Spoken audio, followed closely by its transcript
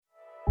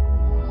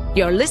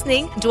You're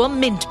listening to a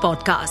Mint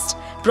podcast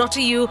brought to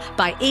you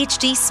by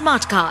HT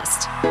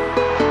Smartcast.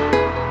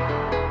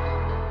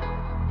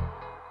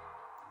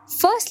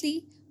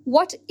 Firstly,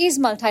 what is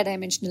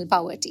multidimensional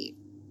poverty?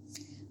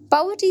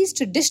 Poverty's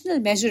traditional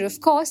measure, of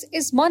course,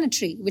 is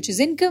monetary, which is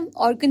income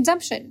or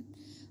consumption.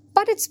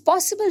 But it's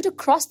possible to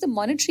cross the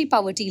monetary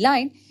poverty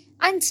line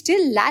and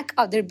still lack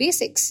other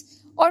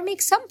basics, or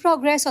make some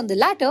progress on the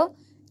latter,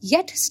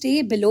 yet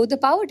stay below the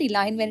poverty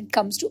line when it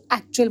comes to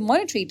actual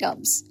monetary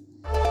terms.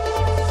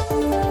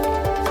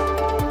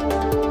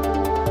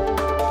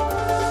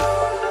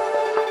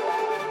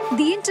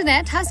 The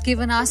internet has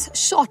given us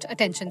short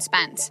attention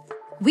spans.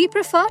 We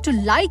prefer to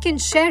like and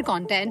share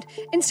content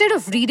instead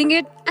of reading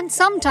it and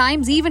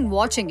sometimes even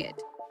watching it.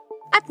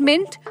 At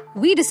Mint,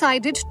 we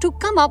decided to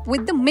come up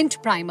with the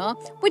Mint Primer,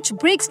 which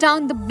breaks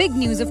down the big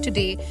news of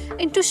today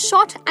into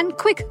short and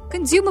quick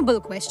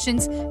consumable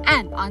questions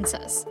and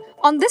answers.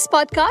 On this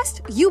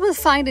podcast, you will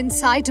find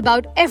insight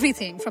about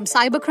everything from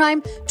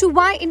cybercrime to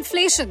why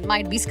inflation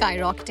might be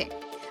skyrocketing.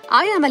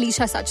 I am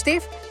Alisha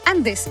Sachdev,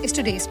 and this is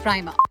today's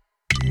Primer.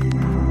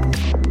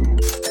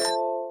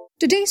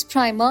 Today's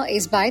Primer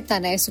is by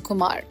Tanay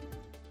Sukumar.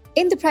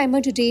 In the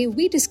Primer today,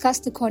 we discuss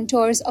the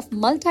contours of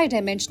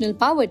multidimensional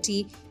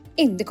poverty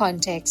in the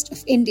context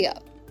of India.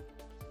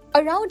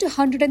 Around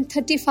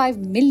 135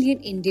 million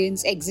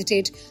Indians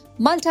exited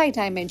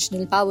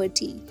multidimensional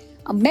poverty,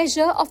 a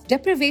measure of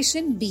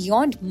deprivation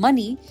beyond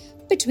money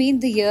between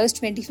the years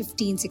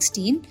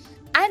 2015-16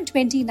 and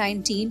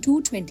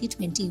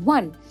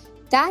 2019-2021.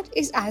 That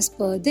is as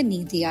per the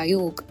Niti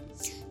Aayog.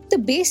 The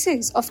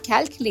basis of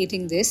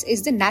calculating this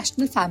is the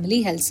National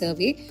Family Health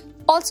Survey,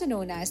 also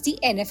known as the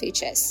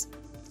NFHS.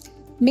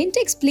 Mint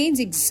explains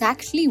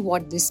exactly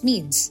what this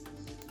means.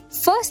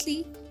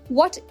 Firstly,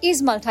 what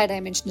is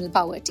multidimensional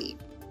poverty?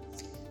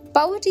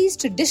 Poverty's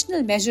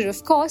traditional measure,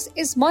 of course,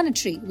 is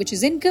monetary, which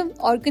is income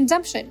or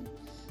consumption.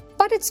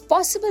 But it's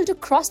possible to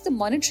cross the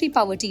monetary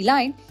poverty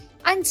line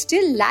and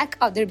still lack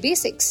other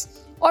basics,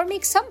 or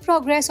make some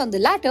progress on the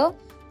latter,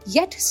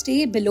 yet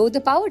stay below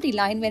the poverty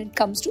line when it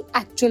comes to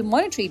actual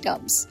monetary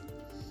terms.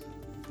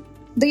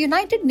 The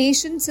United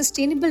Nations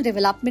Sustainable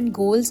Development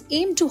Goals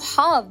aim to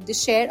halve the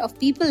share of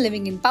people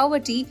living in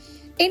poverty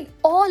in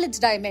all its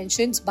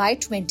dimensions by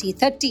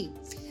 2030.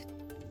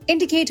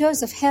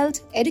 Indicators of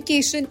health,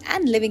 education,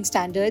 and living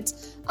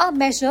standards are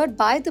measured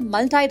by the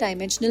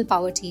Multidimensional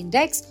Poverty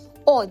Index,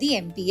 or the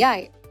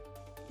MPI.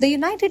 The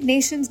United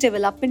Nations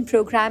Development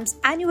Programme's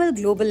annual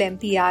global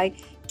MPI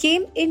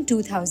came in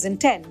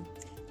 2010.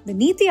 The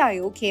Niti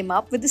Aayog came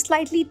up with a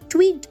slightly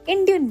tweaked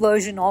Indian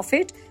version of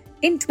it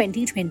in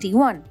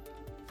 2021.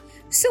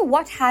 So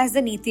what has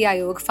the Niti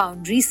Aayog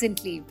found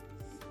recently?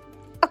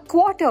 A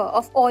quarter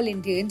of all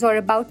Indians, or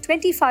about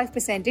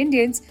 25%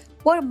 Indians,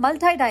 were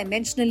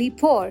multidimensionally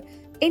poor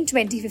in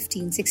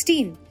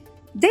 2015-16.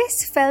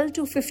 This fell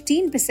to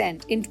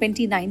 15% in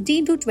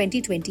 2019 to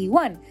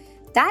 2021.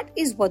 That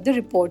is what the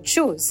report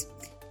shows.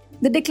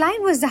 The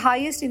decline was the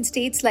highest in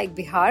states like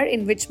Bihar,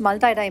 in which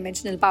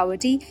multidimensional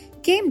poverty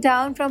came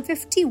down from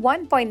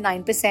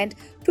 51.9%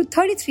 to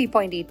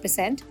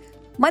 33.8%,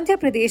 Madhya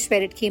Pradesh,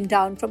 where it came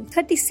down from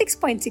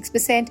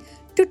 36.6%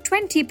 to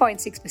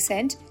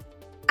 20.6%,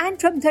 and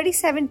from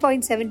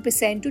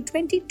 37.7% to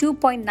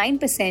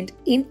 22.9%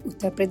 in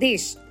Uttar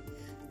Pradesh.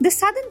 The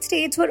southern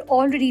states were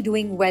already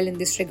doing well in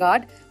this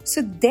regard,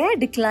 so their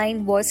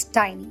decline was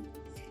tiny.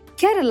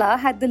 Kerala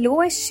had the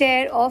lowest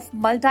share of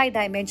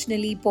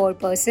multidimensionally poor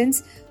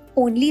persons,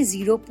 only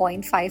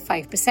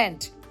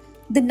 0.55%.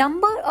 The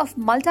number of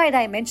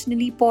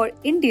multidimensionally poor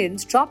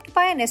Indians dropped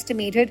by an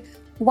estimated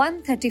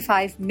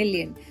 135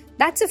 million.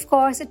 That's, of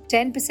course, a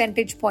 10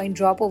 percentage point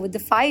drop over the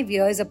 5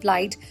 years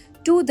applied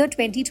to the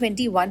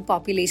 2021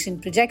 population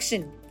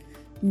projection.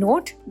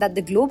 Note that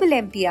the global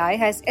MPI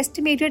has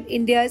estimated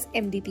India's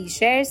MDP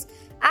shares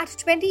at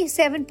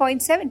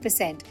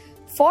 27.7%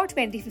 for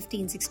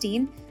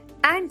 2015-16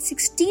 and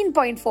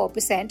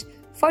 16.4%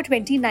 for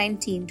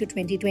 2019 to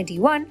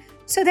 2021.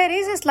 So there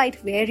is a slight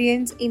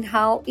variance in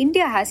how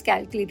India has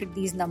calculated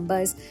these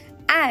numbers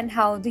and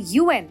how the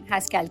UN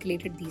has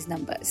calculated these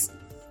numbers.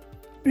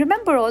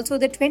 Remember also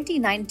that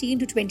 2019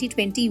 to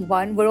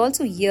 2021 were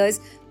also years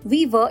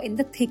we were in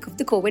the thick of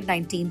the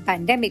COVID-19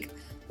 pandemic,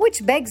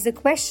 which begs the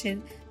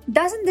question,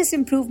 doesn't this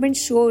improvement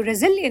show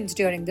resilience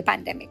during the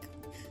pandemic?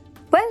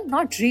 Well,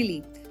 not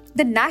really.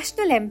 The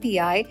national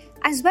MPI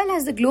as well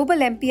as the global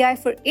MPI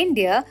for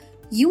India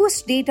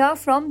used data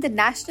from the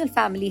National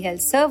Family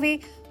Health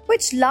Survey,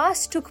 which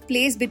last took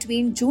place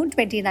between June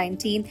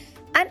 2019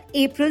 and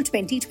April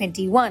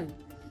 2021.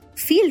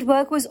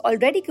 Fieldwork was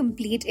already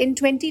complete in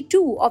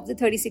 22 of the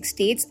 36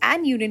 states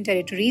and union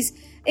territories,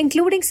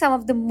 including some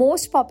of the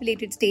most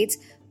populated states,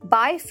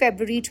 by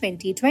February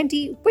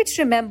 2020, which,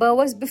 remember,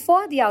 was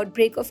before the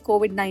outbreak of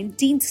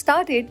COVID-19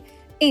 started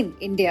in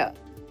India.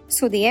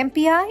 So the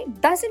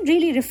MPI doesn't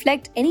really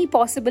reflect any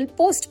possible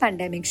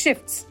post-pandemic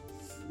shifts.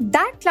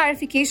 That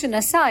clarification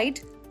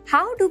aside,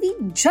 how do we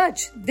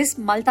judge this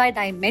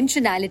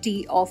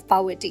multidimensionality of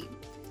poverty?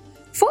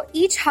 For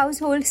each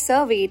household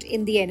surveyed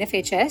in the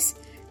NFHS,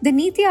 The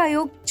Niti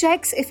Aayog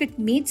checks if it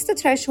meets the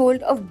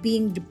threshold of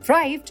being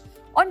deprived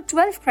on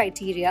 12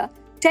 criteria,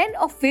 10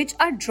 of which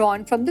are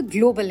drawn from the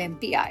global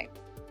MPI.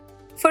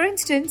 For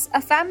instance,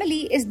 a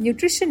family is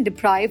nutrition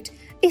deprived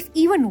if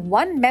even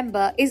one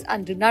member is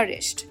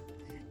undernourished.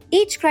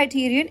 Each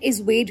criterion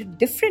is weighed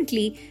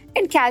differently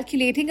in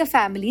calculating a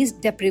family's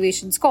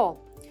deprivation score.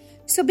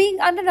 So being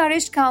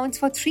undernourished counts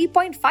for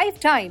 3.5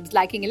 times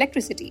lacking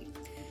electricity.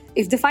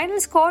 If the final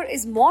score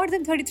is more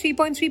than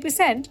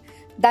 33.3%,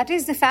 that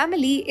is, the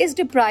family is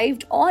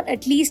deprived on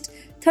at least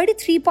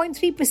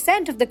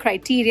 33.3% of the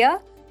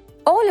criteria,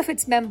 all of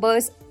its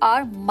members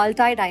are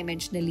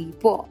multidimensionally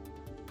poor.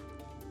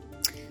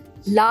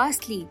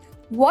 Lastly,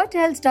 what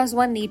else does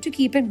one need to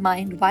keep in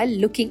mind while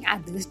looking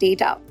at this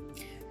data?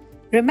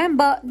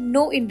 Remember,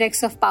 no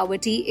index of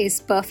poverty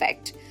is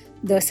perfect.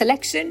 The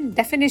selection,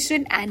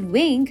 definition, and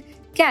weighing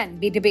can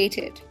be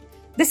debated.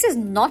 This is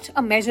not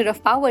a measure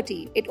of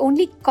poverty, it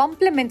only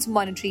complements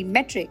monetary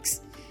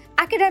metrics.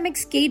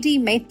 Academics K.D.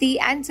 Maiti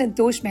and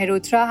Santosh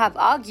Mehrotra have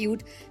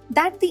argued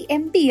that the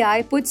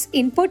MPI puts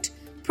input,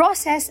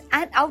 process,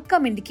 and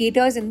outcome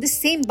indicators in the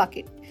same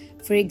bucket.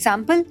 For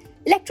example,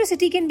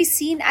 electricity can be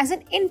seen as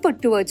an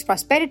input towards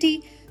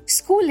prosperity,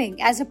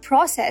 schooling as a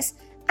process,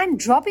 and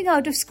dropping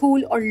out of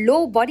school or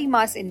low body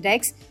mass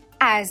index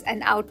as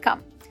an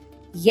outcome.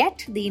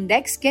 Yet, the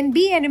index can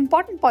be an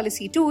important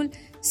policy tool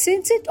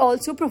since it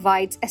also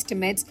provides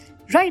estimates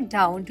right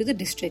down to the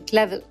district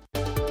level.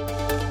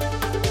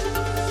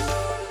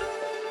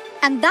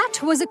 And that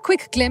was a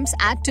quick glimpse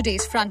at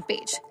today's front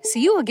page.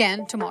 See you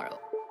again tomorrow.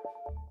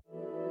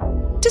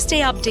 To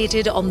stay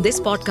updated on this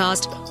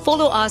podcast,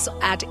 follow us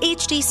at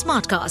HT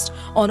Smartcast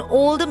on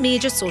all the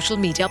major social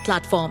media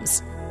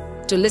platforms.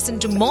 To listen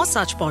to more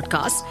such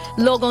podcasts,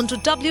 log on to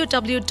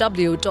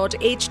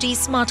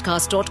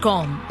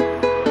www.htsmartcast.com.